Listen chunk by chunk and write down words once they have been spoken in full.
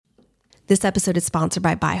This episode is sponsored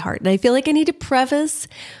by ByHeart, and I feel like I need to preface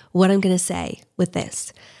what I'm going to say with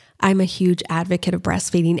this. I'm a huge advocate of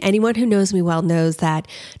breastfeeding. Anyone who knows me well knows that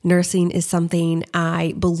nursing is something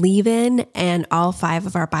I believe in, and all 5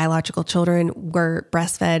 of our biological children were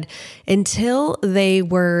breastfed until they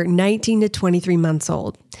were 19 to 23 months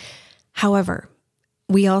old. However,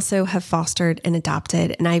 we also have fostered and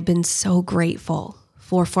adopted, and I've been so grateful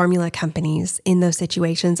for formula companies in those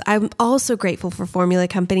situations. I'm also grateful for formula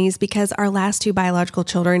companies because our last 2 biological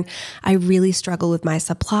children, I really struggled with my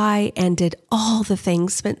supply and did all the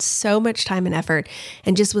things, spent so much time and effort,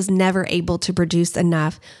 and just was never able to produce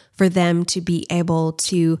enough for them to be able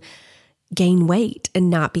to gain weight and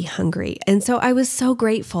not be hungry. And so I was so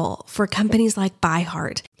grateful for companies like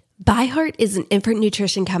ByHeart. ByHeart is an infant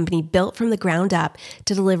nutrition company built from the ground up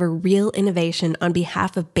to deliver real innovation on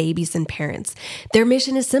behalf of babies and parents. Their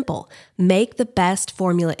mission is simple: make the best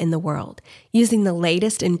formula in the world. Using the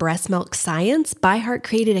latest in breast milk science, ByHeart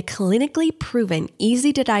created a clinically proven,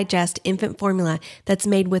 easy to digest infant formula that's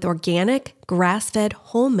made with organic, grass-fed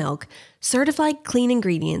whole milk, certified clean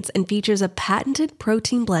ingredients, and features a patented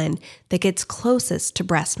protein blend that gets closest to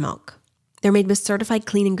breast milk. They're made with certified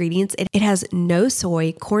clean ingredients. It has no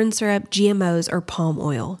soy, corn syrup, GMOs, or palm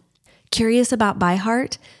oil. Curious about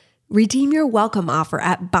ByHeart? Redeem your welcome offer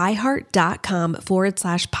at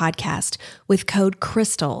byheart.com/podcast with code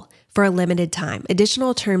CRYSTAL for a limited time.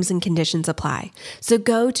 Additional terms and conditions apply. So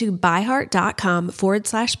go to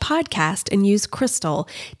byheart.com/podcast and use CRYSTAL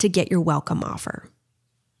to get your welcome offer.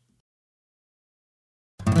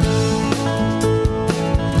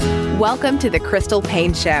 Welcome to the Crystal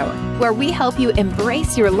Paine Show, where we help you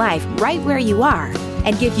embrace your life right where you are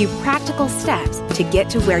and give you practical steps to get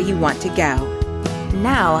to where you want to go.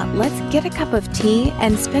 Now, let's get a cup of tea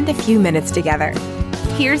and spend a few minutes together.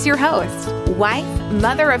 Here's your host, wife,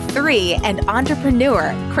 mother of 3, and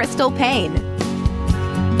entrepreneur, Crystal Paine.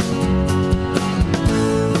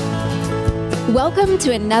 Welcome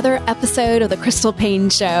to another episode of the Crystal Paine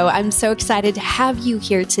Show. I'm so excited to have you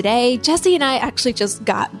here today. Jesse and I actually just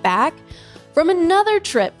got back from another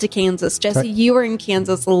trip to Kansas. Jesse, you were in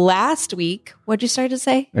Kansas last week. What'd you start to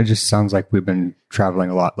say? It just sounds like we've been traveling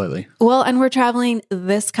a lot lately. Well, and we're traveling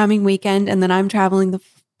this coming weekend, and then I'm traveling the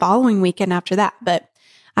following weekend after that. But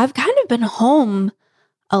I've kind of been home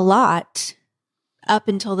a lot up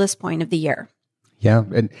until this point of the year. Yeah,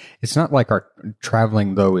 and it's not like our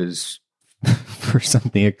traveling, though, is for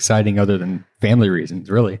something exciting other than family reasons,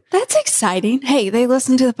 really. That's exciting. Hey, they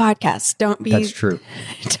listen to the podcast. That's true.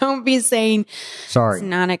 Don't be saying, sorry, it's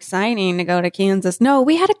not exciting to go to Kansas. No,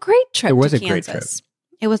 we had a great trip. It was to a Kansas. great trip.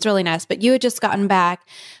 It was really nice, but you had just gotten back.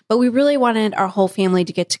 But we really wanted our whole family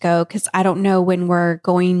to get to go because I don't know when we're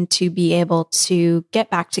going to be able to get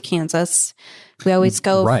back to Kansas. We always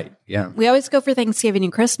go. Right. Yeah. We always go for Thanksgiving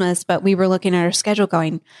and Christmas, but we were looking at our schedule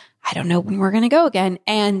going, I don't know when we're going to go again.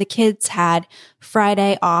 And the kids had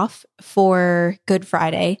Friday off for Good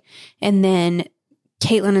Friday. And then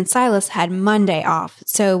Caitlin and Silas had Monday off.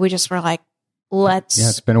 So we just were like, let's. Yeah,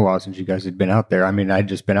 it's been a while since you guys had been out there. I mean, I'd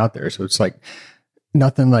just been out there. So it's like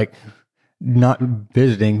nothing like not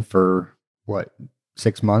visiting for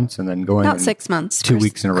 6 months and then going. Not 6 months. 2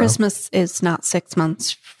 weeks in a row. Christmas is not 6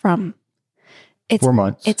 months from. It's 4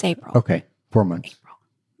 months. It's April. Okay. 4 months. April.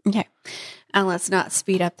 Okay. And let's not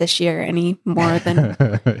speed up this year any more than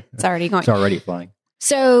it's already going. It's already flying.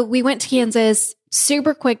 So we went to Kansas,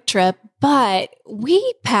 super quick trip, but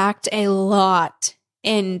we packed a lot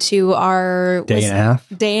into our Day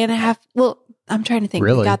and a half. Well, I'm trying to think.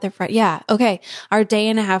 Really? We got there Friday. Yeah. Okay. Our day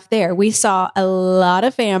and a half there. We saw a lot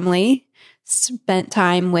of family, spent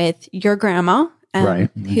time with your grandma. Right.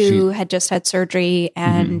 Who had just had surgery.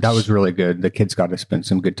 And that was really good. The kids got to spend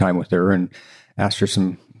some good time with her and asked her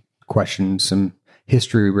some questions, some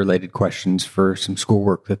history related questions for some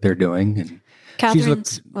schoolwork that they're doing. And she's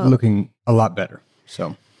looking a lot better.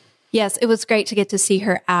 So yes, it was great to get to see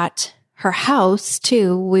her at her house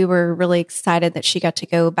too. We were really excited that she got to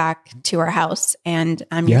go back to her house. And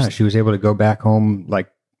she was able to go back home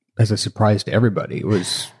like as a surprise to everybody. It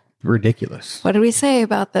was ridiculous. What did we say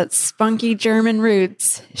about that spunky German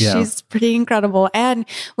roots? Yeah. She's pretty incredible. And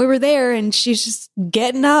we were there and she's just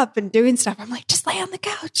getting up and doing stuff. I'm like, just lay on the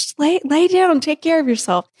couch, just lay down, take care of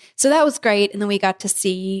yourself. So that was great. And then we got to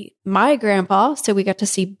see my grandpa. So we got to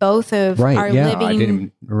see both of our living. I didn't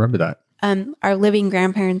even remember that. Our living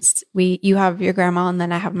grandparents. You have your grandma and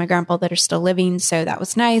then I have my grandpa that are still living. So that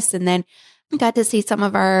was nice. And then we got to see some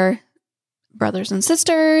of our brothers and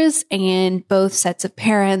sisters and both sets of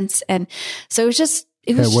parents. And so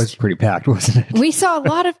it was pretty packed, wasn't it? We saw a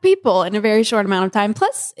lot of people in a very short amount of time.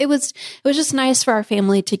 Plus it was just nice for our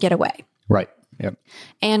family to get away. Right. Yep.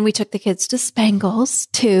 And we took the kids to Spangles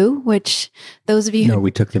too, which those of you No,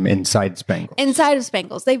 we took them inside Spangles. Inside of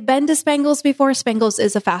Spangles. They've been to Spangles before. Spangles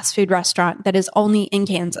is a fast food restaurant that is only in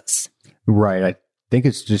Kansas. Right. I think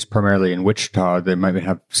it's just primarily in Wichita. They might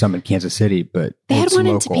have some in Kansas City, but they had one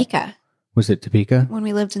local. in Topeka. Was it Topeka? When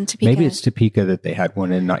we lived in Topeka. Maybe it's Topeka that they had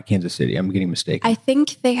one in, not Kansas City. I'm getting mistaken. I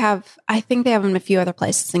think they have them in a few other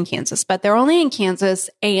places in Kansas, but they're only in Kansas.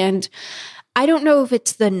 And I don't know if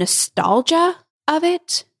it's the nostalgia of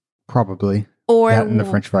it. Probably. Or that and the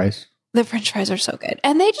French fries. The French fries are so good.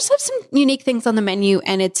 And they just have some unique things on the menu,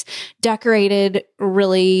 and it's decorated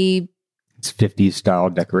really... It's 50s style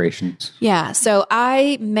decorations. Yeah. So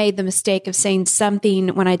I made the mistake of saying something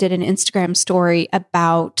when I did an Instagram story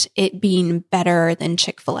about it being better than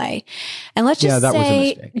Chick-fil-A. And let's just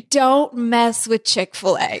say, don't mess with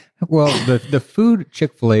Chick-fil-A. Well, the food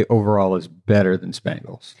Chick-fil-A overall is better than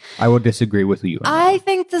Spangles. I will disagree with you. I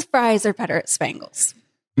think the fries are better at Spangles.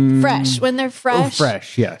 Fresh. When they're fresh. Oh,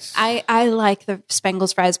 fresh, yes. I like the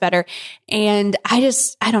Spangles fries better. And I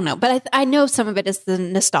don't know. But I know some of it is the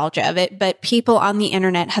nostalgia of it. But people on the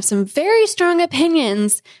internet have some very strong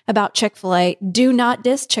opinions about Chick-fil-A. Do not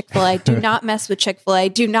diss Chick-fil-A. Do not mess with Chick-fil-A.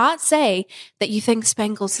 Do not say that you think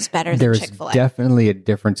Spangles is better than Chick-fil-A. There's definitely a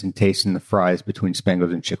difference in taste in the fries between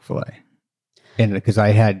Spangles and Chick-fil-A. And because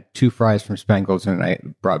I had 2 fries from Spangles and I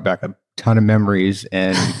brought back a ton of memories,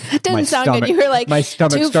 and it didn't sound good. You were like, my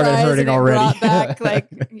stomach started hurting already. Back,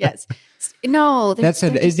 yes. No. That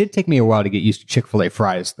said, it did take me a while to get used to Chick-fil-A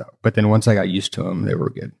fries, though. But then once I got used to them, they were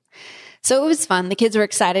good. So it was fun. The kids were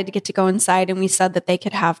excited to get to go inside, and we said that they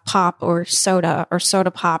could have pop or soda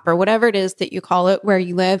pop or whatever it is that you call it where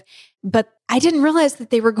you live. But I didn't realize that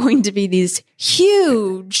they were going to be these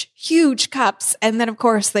huge, huge cups. And then, of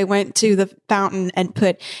course, they went to the fountain and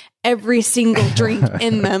put every single drink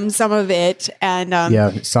in them, some of it. And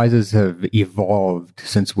yeah, sizes have evolved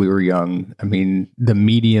since we were young. I mean, the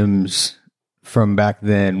mediums from back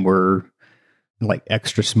then were like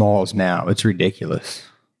extra smalls now. It's ridiculous.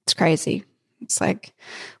 It's crazy. It's like,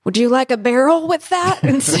 would you like a barrel with that?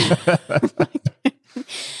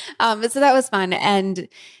 So that was fun. And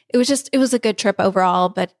it was a good trip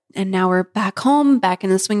overall, and now we're back home, back in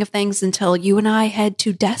the swing of things until you and I head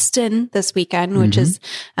to Destin this weekend, which is,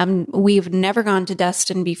 we've never gone to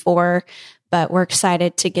Destin before, but we're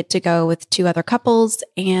excited to get to go with 2 other couples,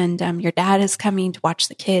 and your dad is coming to watch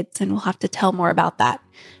the kids, and we'll have to tell more about that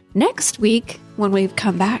next week when we've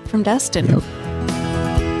come back from Destin. Yep.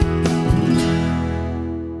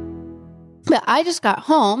 But I just got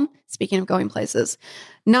home, speaking of going places,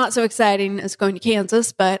 not so exciting as going to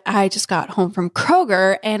Kansas, but I just got home from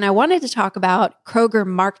Kroger, and I wanted to talk about Kroger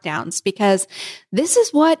markdowns because this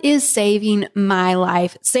is what is saving my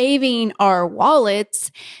life, saving our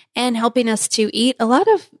wallets, and helping us to eat a lot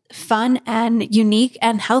of fun and unique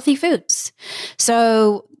and healthy foods.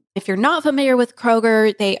 So if you're not familiar with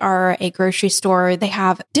Kroger, they are a grocery store. They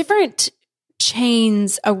have different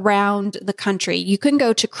chains around the country. You can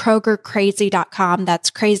go to KrogerCrazy.com.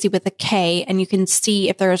 That's crazy with a K, and you can see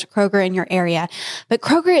if there is a Kroger in your area. But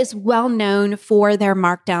Kroger is well known for their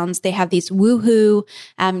markdowns. They have these woohoo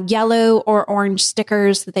yellow or orange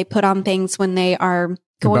stickers that they put on things when they are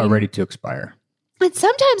going about ready to expire. And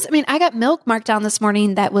sometimes, I got milk marked down this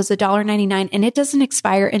morning that was $1.99, and it doesn't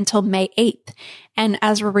expire until May 8th. And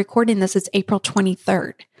as we're recording this, it's April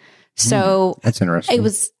 23rd. So that's interesting. It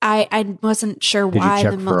was, I wasn't sure why.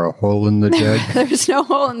 Did you check for a hole in the jug? There's no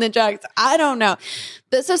hole in the jug. I don't know.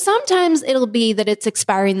 But so sometimes it'll be that it's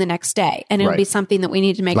expiring the next day, and it'll be something that we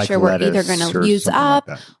need to make sure we're either going to use up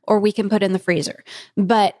or we can put in the freezer.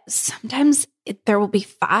 But sometimes there will be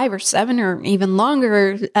 5 or 7 or even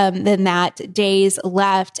longer than that days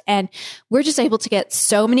left. And we're just able to get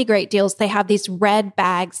so many great deals. They have these red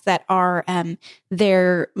bags that are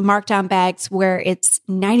their markdown bags where it's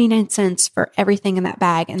 99 cents for everything in that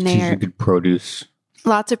bag. And they're good produce.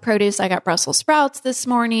 Lots of produce. I got Brussels sprouts this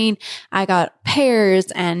morning. I got pears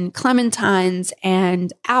and clementines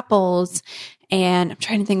and apples. And I'm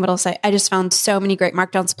trying to think what else. I just found so many great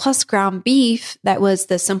markdowns, plus ground beef. That was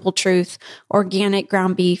the Simple Truth organic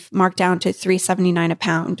ground beef marked down to $3.79 a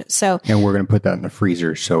pound. So, and we're going to put that in the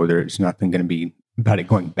freezer, so there's nothing going to be about it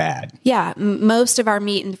going bad. Yeah. Most of our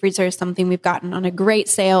meat in the freezer is something we've gotten on a great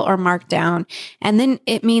sale or marked down. And then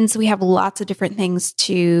it means we have lots of different things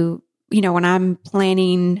to, when I'm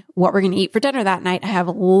planning what we're going to eat for dinner that night, I have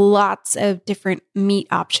lots of different meat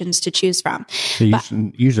options to choose from. So you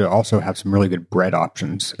usually also have some really good bread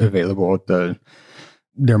options available at their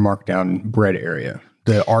markdown bread area.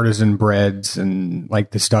 The artisan breads and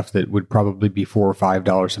like the stuff that would probably be $4 or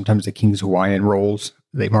 $5. Sometimes the King's Hawaiian rolls,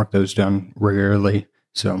 they mark those down regularly.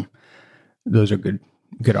 So those are good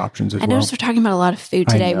options as well. I noticed we're talking about a lot of food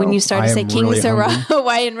today. When you started to say King Sirah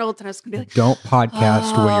Hawaiian Rolls, and I was going to be like, don't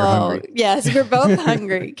podcast when you're hungry. Yes, we're both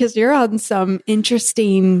hungry because you're on some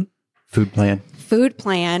interesting food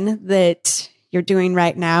plan that you're doing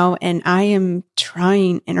right now. And I am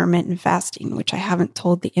trying intermittent fasting, which I haven't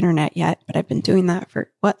told the internet yet, but I've been doing that for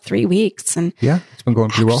 3 weeks. And yeah, it's been going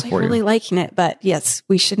pretty well for you. Really liking it. But yes,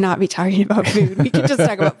 we should not be talking about food. We could just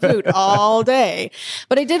talk about food all day.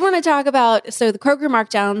 But I did want to talk about, the Kroger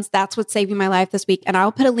markdowns, that's what's saving my life this week. And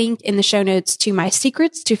I'll put a link in the show notes to my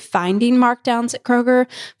secrets to finding markdowns at Kroger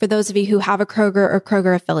for those of you who have a Kroger or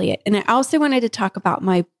Kroger affiliate. And I also wanted to talk about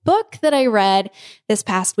my book that I read this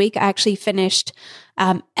past week. I actually finished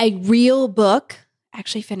a real book.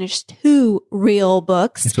 Actually finished 2 real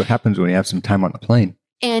books. That's what happens when you have some time on the plane.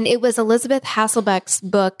 And it was Elizabeth Hasselbeck's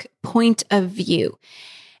book, Point of View.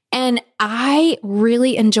 And I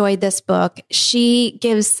really enjoyed this book. She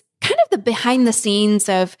gives kind of the behind the scenes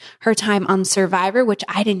of her time on Survivor, which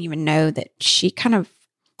I didn't even know that she kind of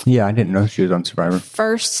I didn't know she was on Survivor.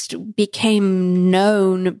 First became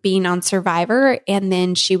known being on Survivor, and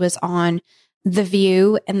then she was on The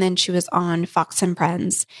View, and then she was on Fox and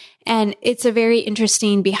Friends. And it's a very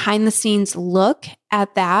interesting behind the scenes look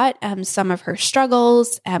at that, some of her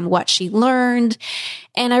struggles, what she learned.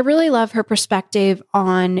 And I really love her perspective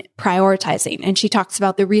on prioritizing. And she talks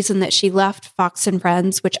about the reason that she left Fox and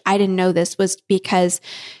Friends, which I didn't know this, was because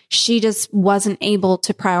she just wasn't able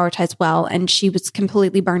to prioritize well. And she was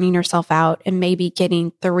completely burning herself out and maybe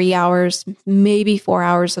getting 3 hours, maybe 4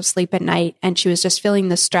 hours of sleep at night. And she was just feeling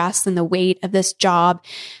the stress and the weight of this job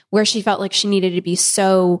where she felt like she needed to be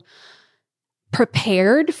so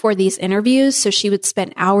prepared for these interviews. So she would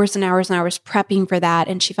spend hours and hours and hours prepping for that.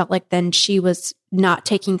 And she felt like then she was not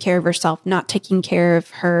taking care of herself, not taking care of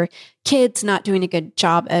her kids, not doing a good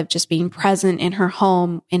job of just being present in her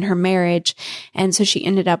home, in her marriage. And so she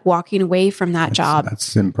ended up walking away from that job.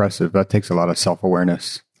 That's impressive. That takes a lot of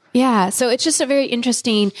self-awareness. Yeah. So it's just a very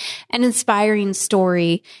interesting and inspiring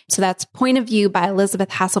story. So that's Point of View by Elizabeth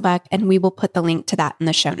Hasselbeck. And we will put the link to that in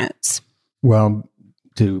the show notes. Well,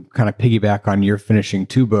 to kind of piggyback on your finishing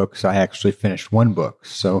 2 books, I actually finished 1 book.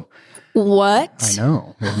 So what? I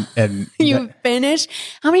know. And you finished?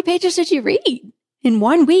 How many pages did you read in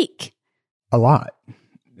 1 week? A lot.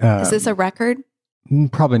 Is this a record?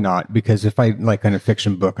 Probably not, because if I like on a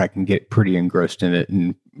fiction book, I can get pretty engrossed in it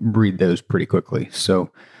and read those pretty quickly.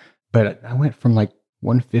 So, but I went from like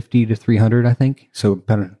 150 to 300, I think. So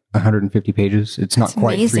about 150 pages. It's not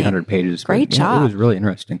quite amazing. 300 pages. Great job. It was really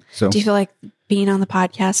interesting. So, do you feel like being on the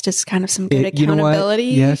podcast is kind of some good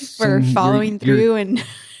accountability for following through? And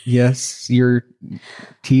yes, you're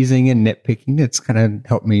teasing and nitpicking. It's kind of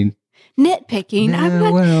helped me. Nitpicking?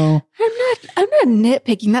 Yeah, I'm not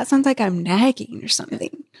nitpicking. That sounds like I'm nagging or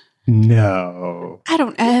something. No. I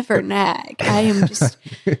don't ever nag. I'm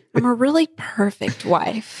a really perfect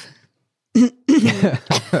wife.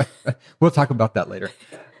 We'll talk about that later.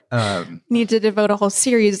 Need to devote a whole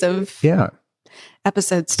series of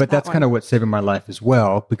episodes to but that's kind of what's saving my life as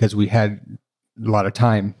well, because we had a lot of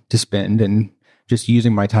time to spend and just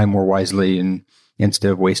using my time more wisely, and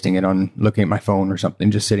instead of wasting it on looking at my phone or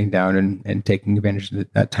something, just sitting down and taking advantage of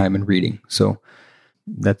that time and reading. So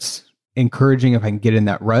that's encouraging. If I can get in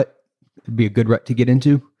that rut, it'd be a good rut to get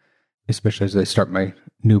into, especially as I start my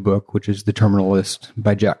new book, which is The Terminal List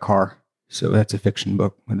by Jack Carr. So that's a fiction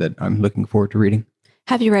book that I'm looking forward to reading.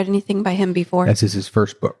 Have you read anything by him before? This is his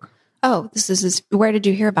first book. Oh, this is his. Where did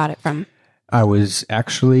you hear about it from? I was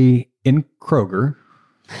actually in Kroger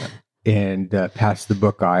and passed the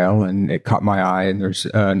book aisle, and it caught my eye. And there's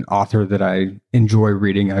an author that I enjoy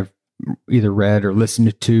reading. I've either read or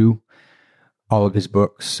listened to all of his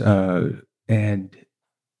books, and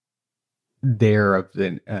they're of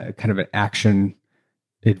the kind of an action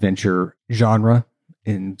adventure genre.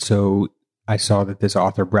 And so I saw that this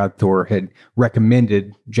author, Brad Thor, had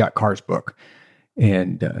recommended Jack Carr's book.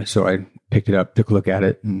 And so I picked it up, took a look at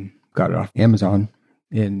it, and got it off Amazon,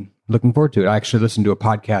 and looking forward to it. I actually listened to a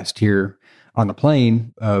podcast here on the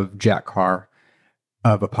plane of Jack Carr,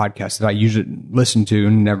 of a podcast that I usually listen to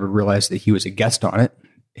and never realized that he was a guest on it.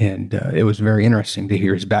 And it was very interesting to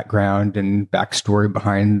hear his background and backstory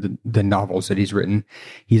behind the novels that he's written.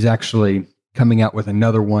 He's actually coming out with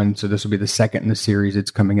another one. So this will be the second in the series.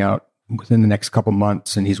 It's coming out within the next couple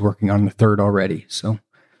months, and he's working on the third already. So,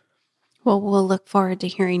 well, we'll look forward to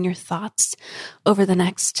hearing your thoughts over the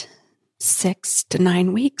next 6 to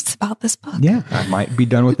 9 weeks about this book. Yeah, I might be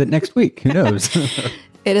done with it next week. Who knows?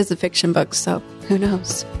 It is a fiction book, so who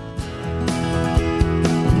knows?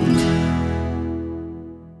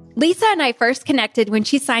 Lisa and I first connected when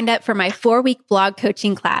she signed up for my 4-week blog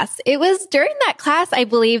coaching class. It was during that class, I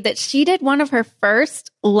believe, that she did one of her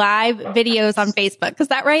first live videos on Facebook. Is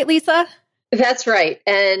that right, Lisa? That's right.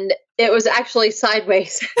 And it was actually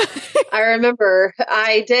sideways. I remember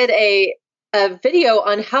I did a video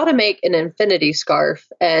on how to make an infinity scarf,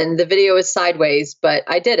 and the video is sideways, but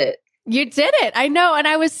I did it. You did it. I know. And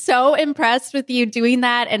I was so impressed with you doing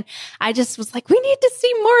that. And I just was like, we need to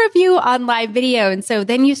see more of you on live video. And so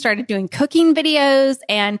then you started doing cooking videos,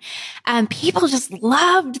 and people just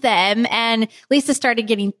loved them. And Lisa started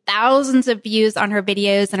getting thousands of views on her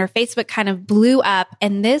videos, and her Facebook kind of blew up.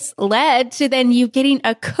 And this led to then you getting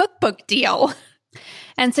a cookbook deal.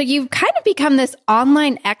 And so you've kind of become this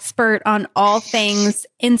online expert on all things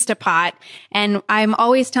Instapot. And I'm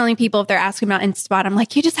always telling people if they're asking about Instapot, I'm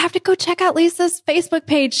like, you just have to go check out Lisa's Facebook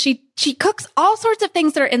page. She cooks all sorts of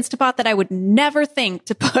things that are Instapot that I would never think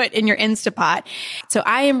to put in your Instapot. So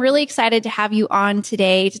I am really excited to have you on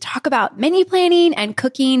today to talk about menu planning and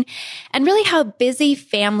cooking, and really how busy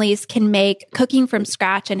families can make cooking from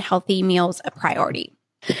scratch and healthy meals a priority.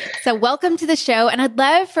 So welcome to the show. And I'd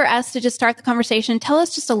love for us to just start the conversation. Tell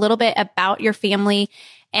us just a little bit about your family.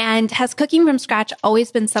 And has cooking from scratch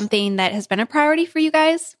always been something that has been a priority for you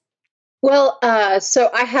guys? Well,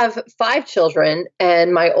 so I have 5 children,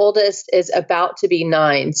 and my oldest is about to be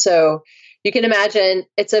 9. So you can imagine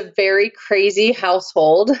it's a very crazy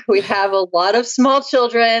household. We have a lot of small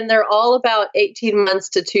children. They're all about 18 months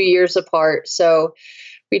to 2 years apart. So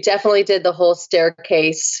we definitely did the whole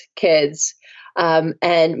staircase kids.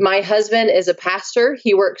 And my husband is a pastor.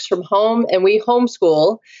 He works from home, and we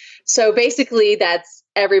homeschool. So basically that's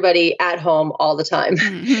everybody at home all the time.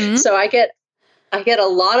 Mm-hmm. So I get a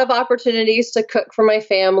lot of opportunities to cook for my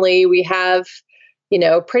family. We have,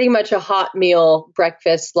 pretty much a hot meal,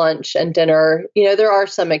 breakfast, lunch, and dinner. There are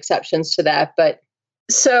some exceptions to that, but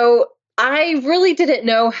so I really didn't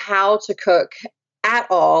know how to cook at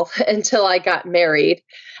all until I got married,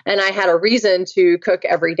 and I had a reason to cook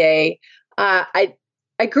every day. I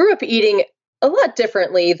grew up eating a lot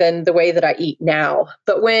differently than the way that I eat now.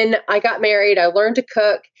 But when I got married, I learned to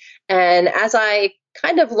cook. And as I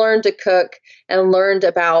kind of learned to cook and learned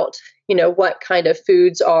about, what kind of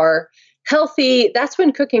foods are healthy, that's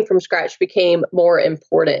when cooking from scratch became more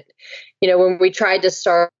important. When we tried to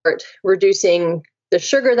start reducing the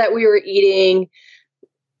sugar that we were eating,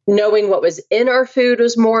 knowing what was in our food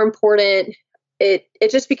was more important. It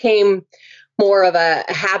just became more of a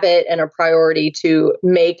habit and a priority to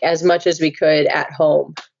make as much as we could at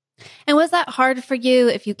home. And was that hard for you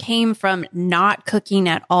if you came from not cooking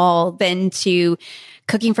at all then to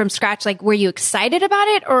cooking from scratch? Like, were you excited about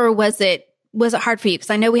it, or was it hard for you?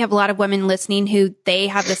 Because I know we have a lot of women listening who they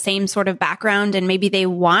have the same sort of background, and maybe they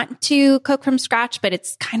want to cook from scratch, but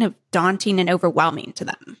it's kind of daunting and overwhelming to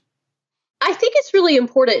them. I think it's really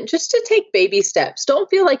important just to take baby steps. Don't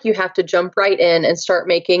feel like you have to jump right in and start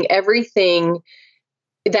making everything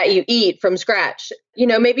that you eat from scratch.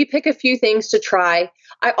 Maybe pick a few things to try.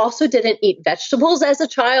 I also didn't eat vegetables as a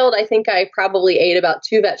child. I think I probably ate about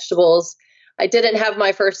 2 vegetables. I didn't have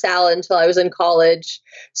my first salad until I was in college.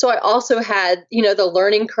 So I also had, the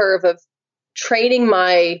learning curve of training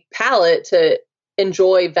my palate to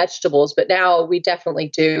enjoy vegetables, but now we definitely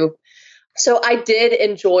do. So I did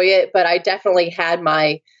enjoy it, but I definitely had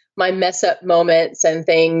my mess up moments and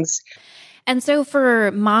things. And so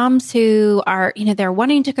for moms who are, they're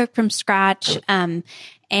wanting to cook from scratch,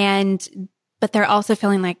 but they're also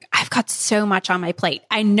feeling like, I've got so much on my plate.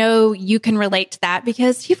 I know you can relate to that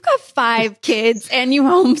because you've got 5 kids and you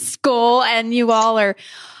homeschool, and you all are,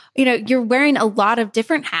 you're wearing a lot of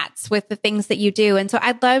different hats with the things that you do. And so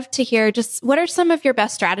I'd love to hear just what are some of your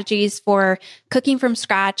best strategies for cooking from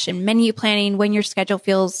scratch and menu planning when your schedule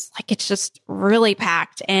feels like it's just really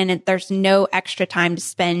packed and there's no extra time to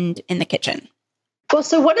spend in the kitchen? Well,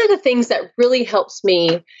 so one of the things that really helps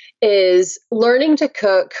me is learning to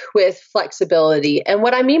cook with flexibility. And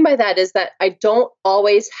what I mean by that is that I don't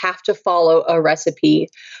always have to follow a recipe.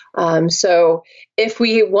 So if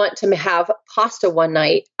we want to have pasta one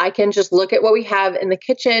night, I can just look at what we have in the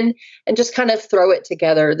kitchen and just kind of throw it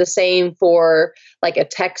together. The same for like a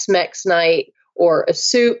Tex-Mex night or a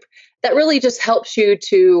soup. That really just helps you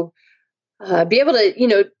to be able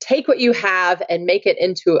to, take what you have and make it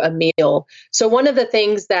into a meal. So one of the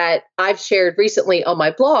things that I've shared recently on my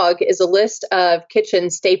blog is a list of kitchen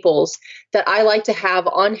staples that I like to have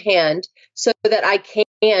on hand so that I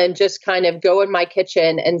can just kind of go in my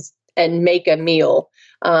kitchen and make a meal.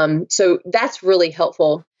 So that's really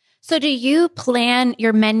helpful. So do you plan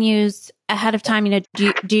your menus ahead of time?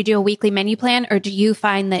 Do you do a weekly menu plan, or do you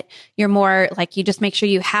find that you're more like you just make sure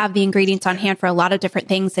you have the ingredients on hand for a lot of different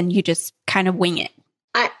things and you just kind of wing it?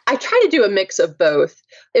 I try to do a mix of both.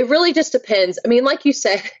 It really just depends. I mean, like you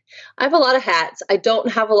said, I have a lot of hats. I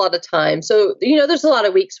don't have a lot of time. So, there's a lot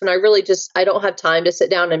of weeks when I don't have time to sit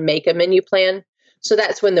down and make a menu plan. So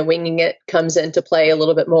that's when the winging it comes into play a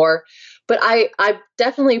little bit more. But I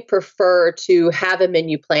definitely prefer to have a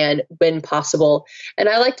menu plan when possible. And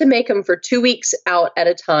I like to make them for 2 weeks out at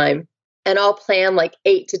a time. And I'll plan like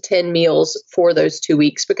 8 to 10 meals for those 2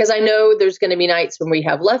 weeks, because I know there's going to be nights when we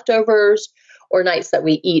have leftovers or nights that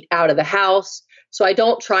we eat out of the house. So I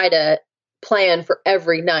don't try to plan for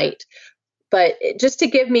every night. But just to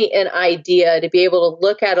give me an idea, to be able to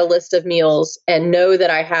look at a list of meals and know that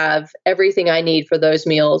I have everything I need for those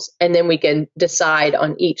meals, and then we can decide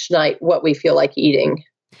on each night what we feel like eating.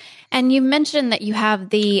 And you mentioned that you have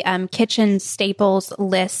the kitchen staples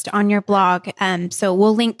list on your blog. So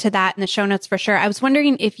we'll link to that in the show notes for sure. I was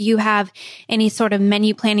wondering if you have any sort of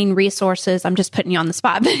menu planning resources. I'm just putting you on the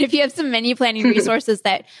spot, but if you have some menu planning resources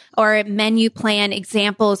or menu plan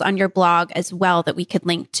examples on your blog as well that we could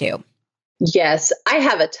link to. Yes, I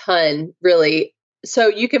have a ton, really. So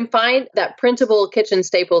you can find that printable kitchen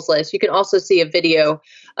staples list. You can also see a video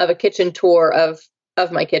of a kitchen tour of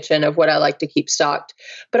my kitchen, of what I like to keep stocked.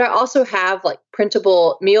 But I also have like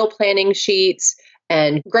printable meal planning sheets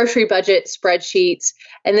and grocery budget spreadsheets.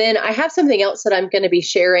 And then I have something else that I'm going to be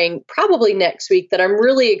sharing probably next week that I'm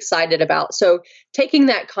really excited about. So taking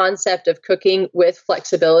that concept of cooking with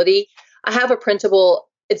flexibility, I have a printable.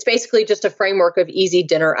 It's basically just a framework of easy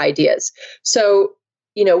dinner ideas. So,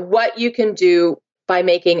 what you can do by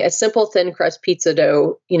making a simple thin crust pizza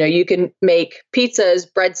dough, you can make pizzas,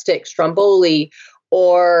 breadsticks, stromboli,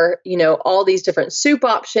 or, all these different soup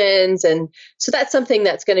options. And so that's something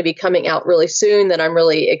that's going to be coming out really soon that I'm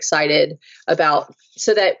really excited about,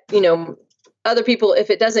 so that, other people, if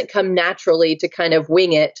it doesn't come naturally, to kind of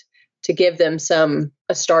wing it, to give them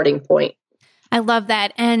a starting point. I love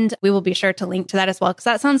that. And we will be sure to link to that as well, because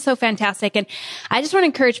that sounds so fantastic. And I just want to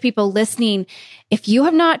encourage people listening, if you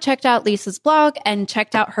have not checked out Lisa's blog and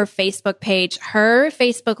checked out her Facebook page, her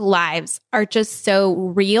Facebook lives are just so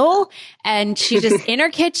real. And she's just in her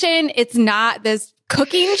kitchen. It's not this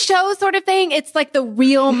cooking show sort of thing. It's like the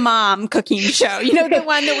real mom cooking show, the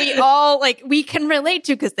one that we all we can relate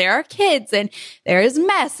to, because there are kids and there is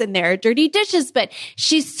mess and there are dirty dishes, but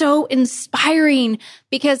she's so inspiring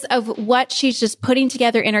because of what she's just putting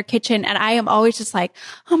together in her kitchen. And I am always just like,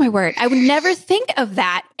 oh my word, I would never think of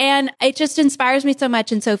that. And it just inspires me so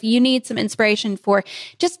much. And so if you need some inspiration for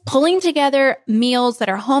just pulling together meals that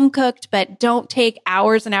are home cooked, but don't take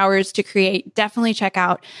hours and hours to create, definitely check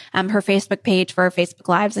out her Facebook page for her Facebook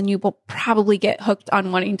Lives, and you will probably get hooked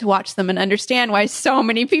on wanting to watch them and understand why so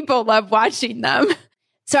many people love watching them.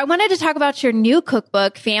 So I wanted to talk about your new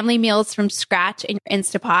cookbook, Family Meals from Scratch in your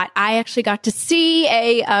Instapot. I actually got to see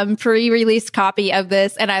a pre-release copy of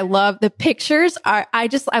this, and I love the pictures. I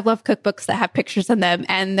love cookbooks that have pictures in them,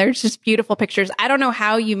 and there's just beautiful pictures. I don't know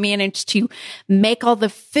how you managed to make all the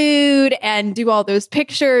food and do all those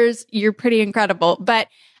pictures. You're pretty incredible. But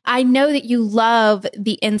I know that you love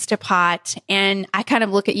the Instapot, and I kind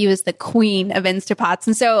of look at you as the queen of Instapots.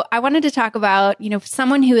 And so I wanted to talk about,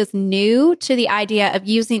 someone who is new to the idea of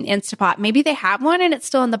using Instapot. Maybe they have one and it's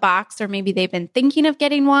still in the box, or maybe they've been thinking of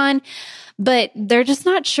getting one, but they're just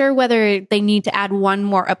not sure whether they need to add one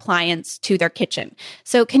more appliance to their kitchen.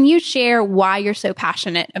 So can you share why you're so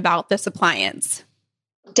passionate about this appliance?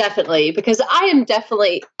 Definitely, because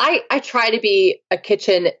I try to be a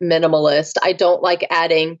kitchen minimalist. I don't like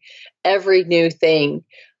adding every new thing,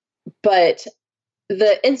 but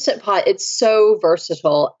the Instant Pot, it's so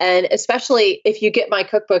versatile. And especially if you get my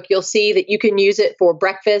cookbook, you'll see that you can use it for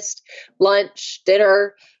breakfast, lunch,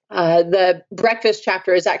 dinner. The breakfast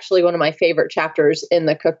chapter is actually one of my favorite chapters in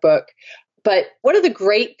the cookbook. But one of the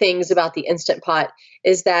great things about the Instant Pot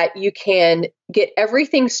is that you can get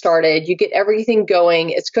everything started, you get everything going,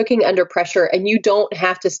 it's cooking under pressure, and you don't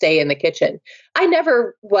have to stay in the kitchen. I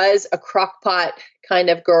never was a crock pot kind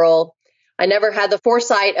of girl. I never had the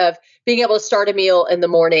foresight of being able to start a meal in the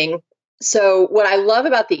morning. So what I love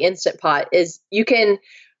about the Instant Pot is you can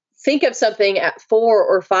think of something at 4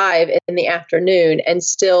 or 5 in the afternoon and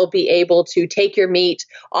still be able to take your meat,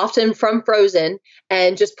 often from frozen,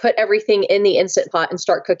 and just put everything in the Instant Pot and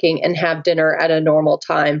start cooking and have dinner at a normal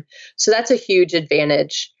time. So that's a huge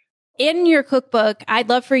advantage. In your cookbook, I'd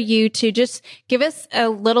love for you to just give us a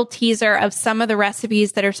little teaser of some of the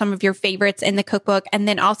recipes that are some of your favorites in the cookbook, and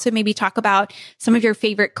then also maybe talk about some of your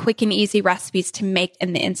favorite quick and easy recipes to make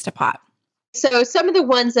in the Instant Pot. So some of the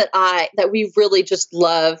ones that we really just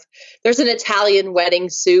love, there's an Italian wedding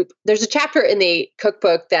soup. There's a chapter in the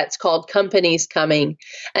cookbook that's called Company's Coming,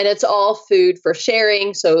 and it's all food for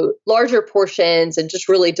sharing. So larger portions and just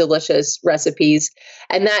really delicious recipes.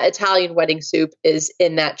 And that Italian wedding soup is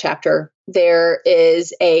in that chapter. There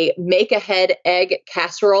is a make-ahead egg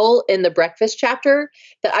casserole in the breakfast chapter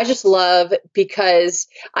that I just love because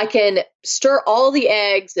I can stir all the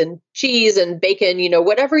eggs and cheese and bacon,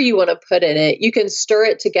 whatever you want to put in it. You can stir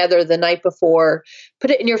it together the night before,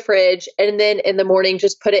 put it in your fridge, and then in the morning,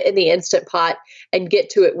 just put it in the Instant Pot and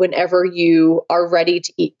get to it whenever you are ready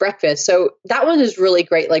to eat breakfast. So that one is really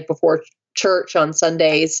great, like before church on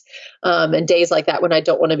Sundays and days like that when I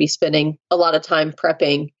don't want to be spending a lot of time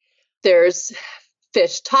prepping. There's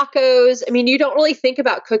fish tacos. I mean, you don't really think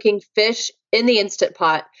about cooking fish in the Instant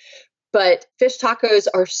Pot, but fish tacos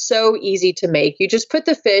are so easy to make. You just put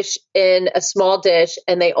the fish in a small dish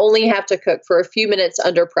and they only have to cook for a few minutes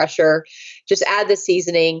under pressure. Just add the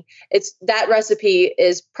seasoning. That recipe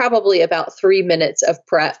is probably about 3 minutes of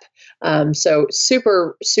prep. So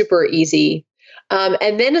super, super easy.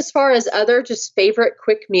 And then as far as other just favorite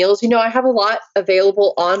quick meals, I have a lot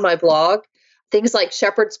available on my blog. Things like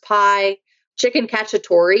shepherd's pie, chicken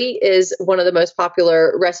cacciatore is one of the most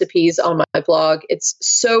popular recipes on my blog. It's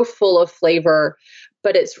so full of flavor,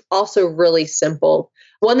 but it's also really simple.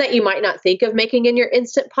 One that you might not think of making in your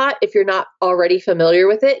Instant Pot, if you're not already familiar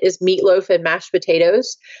with it, is meatloaf and mashed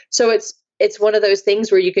potatoes. So it's one of those things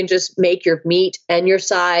where you can just make your meat and your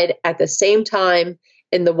side at the same time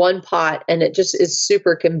in the one pot, and it just is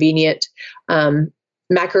super convenient.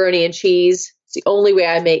 Macaroni and cheese. It's the only way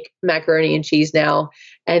I make macaroni and cheese now.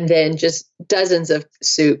 And then just dozens of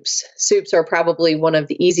soups. Soups are probably one of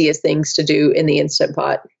the easiest things to do in the Instant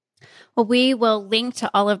Pot. Well, we will link to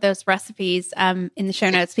all of those recipes in the show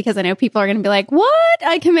notes because I know people are going to be like, what?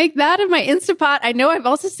 I can make that in my Instant Pot. I know I've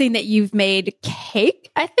also seen that you've made cake,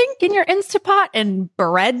 I think, in your Instant Pot and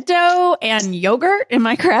bread dough and yogurt. Am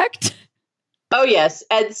I correct? Oh, yes.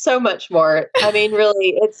 And so much more. I mean,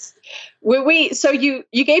 really, it's so you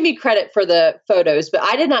gave me credit for the photos, but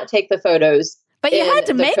I did not take the photos. But you had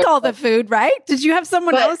to make all the food, right? Did you have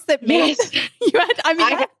someone else that made? Yes.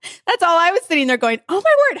 That's all I was sitting there going, oh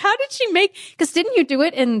my word, how did she make? Because didn't you do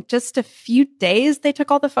it in just a few days? They took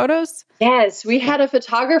all the photos? Yes, we had a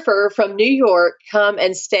photographer from New York come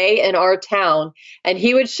and stay in our town, and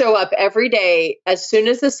he would show up every day as soon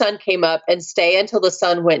as the sun came up and stay until the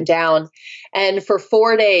sun went down. And for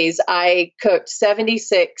 4 days, I cooked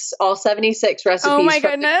all 76 recipes. Oh my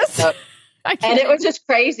goodness. And it was just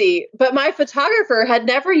crazy. But my photographer had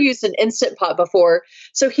never used an Instant Pot before.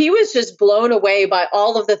 So he was just blown away by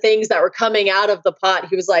all of the things that were coming out of the pot.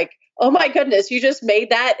 He was like, oh my goodness, you just made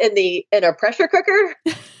that in a pressure cooker?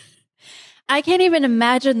 I can't even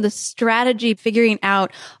imagine the strategy figuring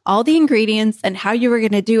out all the ingredients and how you were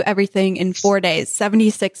going to do everything in 4 days.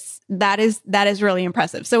 76. That is really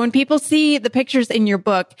impressive. So when people see the pictures in your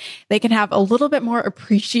book, they can have a little bit more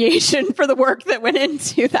appreciation for the work that went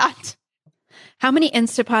into that. How many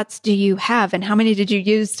Instant Pots do you have, and how many did you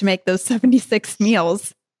use to make those 76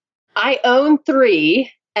 meals? I own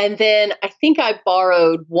 3, and then I think I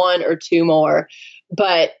borrowed 1 or 2 more.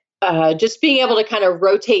 But just being able to kind of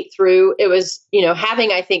rotate through, it was,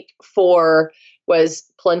 having, I think, 4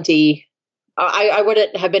 was plenty. I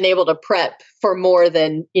wouldn't have been able to prep for more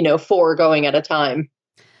than, 4 going at a time.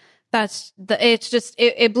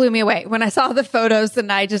 It blew me away when I saw the photos and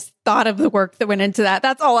I just thought of the work that went into that.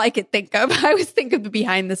 That's all I could think of. I was thinking of the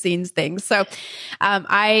behind the scenes things. So,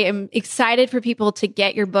 I am excited for people to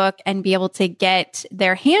get your book and be able to get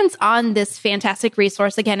their hands on this fantastic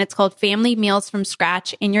resource. Again, it's called Family Meals from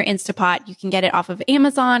Scratch in your Instant Pot. You can get it off of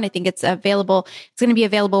Amazon. I think it's available. It's going to be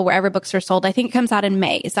available wherever books are sold. I think it comes out in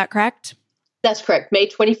May. Is that correct? That's correct. May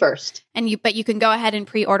 21st. But you can go ahead and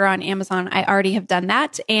pre-order on Amazon. I already have done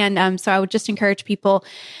that. And so I would just encourage people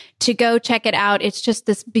to go check it out. It's just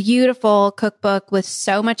this beautiful cookbook with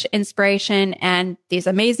so much inspiration and these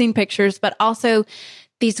amazing pictures, but also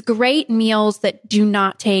these great meals that do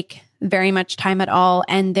not take very much time at all,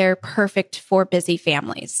 and they're perfect for busy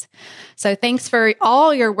families. So thanks for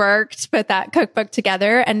all your work to put that cookbook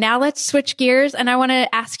together. And now let's switch gears. And I want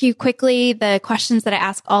to ask you quickly the questions that I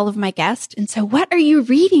ask all of my guests. And so what are you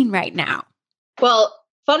reading right now? Well,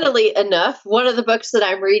 funnily enough, one of the books that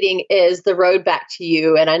I'm reading is The Road Back to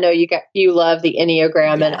You. And I know you love the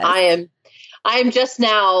Enneagram, yes. And I am just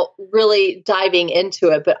now really diving into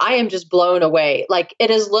it, but I am just blown away. Like it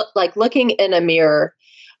is like looking in a mirror.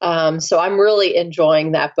 So I'm really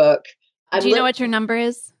enjoying that book. Do you know what your number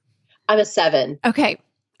is? I'm a 7. Okay.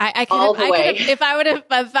 I could have, if I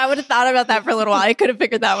would have thought about that for a little while, I could have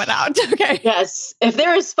figured that one out. Okay. Yes. If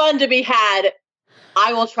there is fun to be had,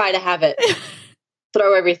 I will try to have it.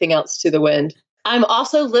 Throw everything else to the wind. I'm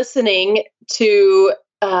also listening to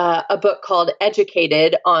a book called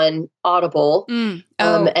Educated on Audible.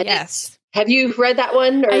 Yes. Have you read that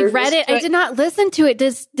one? I read it. I did not listen to it.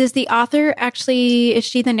 Does the author actually, is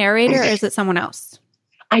she the narrator or is it someone else?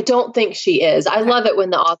 I don't think she is. I love it when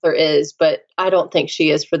the author is, but I don't think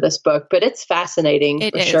she is for this book. But it's fascinating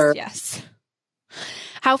for sure. Yes.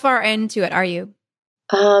 How far into it are you?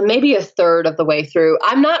 Maybe a third of the way through.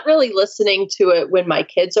 I'm not really listening to it when my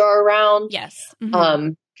kids are around. Yes.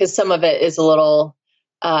 Because some of it is a little,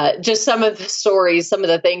 just some of the stories, some of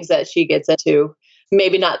the things that she gets into,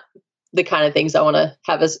 maybe not the kind of things I want to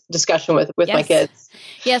have a discussion with my kids.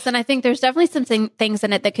 Yes. And I think there's definitely some things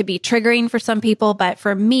in it that could be triggering for some people. But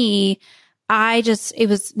for me, it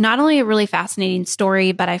was not only a really fascinating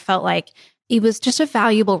story, but I felt like it was just a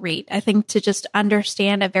valuable read, I think, to just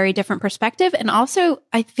understand a very different perspective. And also,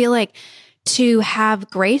 I feel like to have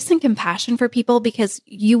grace and compassion for people, because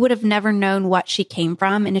you would have never known what she came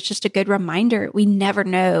from. And it's just a good reminder. We never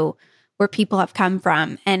know where people have come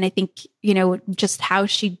from. And I think, just how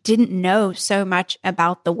she didn't know so much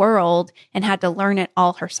about the world and had to learn it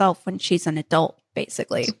all herself when she's an adult,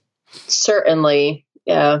 basically. Certainly.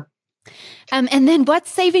 Yeah. And then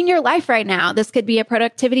what's saving your life right now? This could be a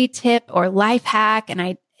productivity tip or life hack, an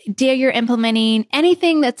idea you're implementing,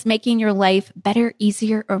 anything that's making your life better,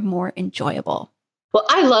 easier, or more enjoyable. Well,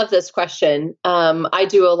 I love this question. I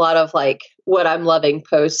do a lot of what I'm loving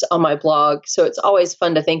posts on my blog, so it's always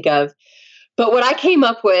fun to think of. But what I came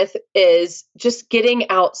up with is just getting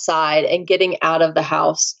outside and getting out of the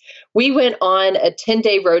house. We went on a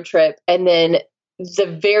 10-day road trip, and then the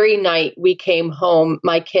very night we came home,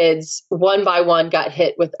 my kids, one by one, got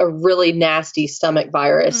hit with a really nasty stomach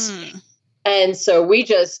virus. And so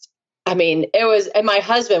and my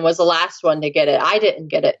husband was the last one to get it. I didn't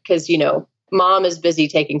get it because, mom is busy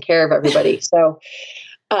taking care of everybody. So,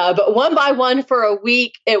 but one by one for a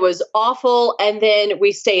week, it was awful. And then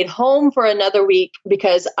we stayed home for another week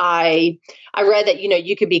because I read that,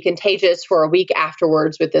 you could be contagious for a week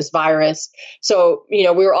afterwards with this virus. So, we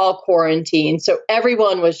were all quarantined. So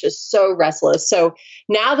everyone was just so restless. So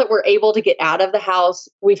now that we're able to get out of the house,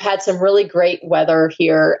 we've had some really great weather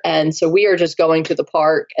here. And so we are just going to the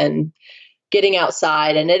park and getting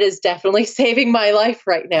outside. And it is definitely saving my life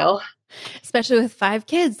right now. Especially with 5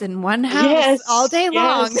 kids in one house all day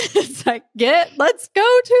long. It's like, let's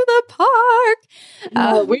go to the park.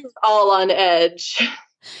 We were all on edge.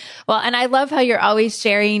 Well, and I love how you're always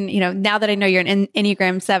sharing, now that I know you're an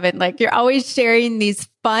Enneagram 7, you're always sharing these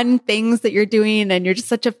fun things that you're doing, and you're just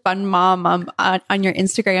such a fun mom on your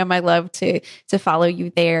Instagram. I love to follow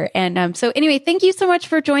you there. And so anyway, thank you so much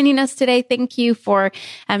for joining us today. Thank you for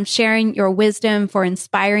sharing your wisdom, for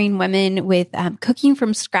inspiring women with cooking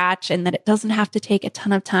from scratch, and that it doesn't have to take a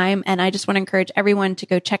ton of time. And I just want to encourage everyone to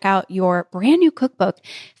go check out your brand new cookbook,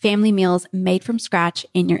 Family Meals Made from Scratch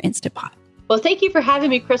in Your Instant Pot. Well, thank you for having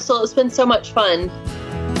me, Crystal. It's been so much fun.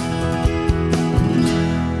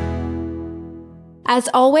 As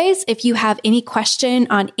always, if you have any question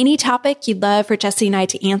on any topic you'd love for Jesse and I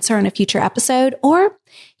to answer on a future episode, or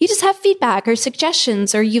you just have feedback or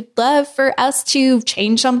suggestions, or you'd love for us to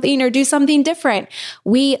change something or do something different,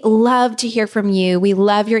 we love to hear from you. We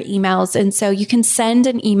love your emails. And so you can send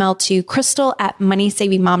an email to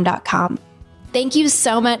crystal@moneysavingmom.com. Thank you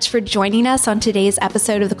so much for joining us on today's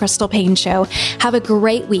episode of The Crystal Paine Show. Have a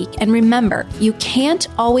great week. And remember, you can't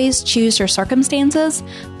always choose your circumstances,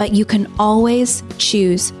 but you can always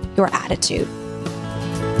choose your attitude.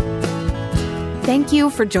 Thank you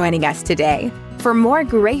for joining us today. For more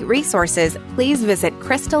great resources, please visit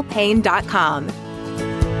crystalpaine.com.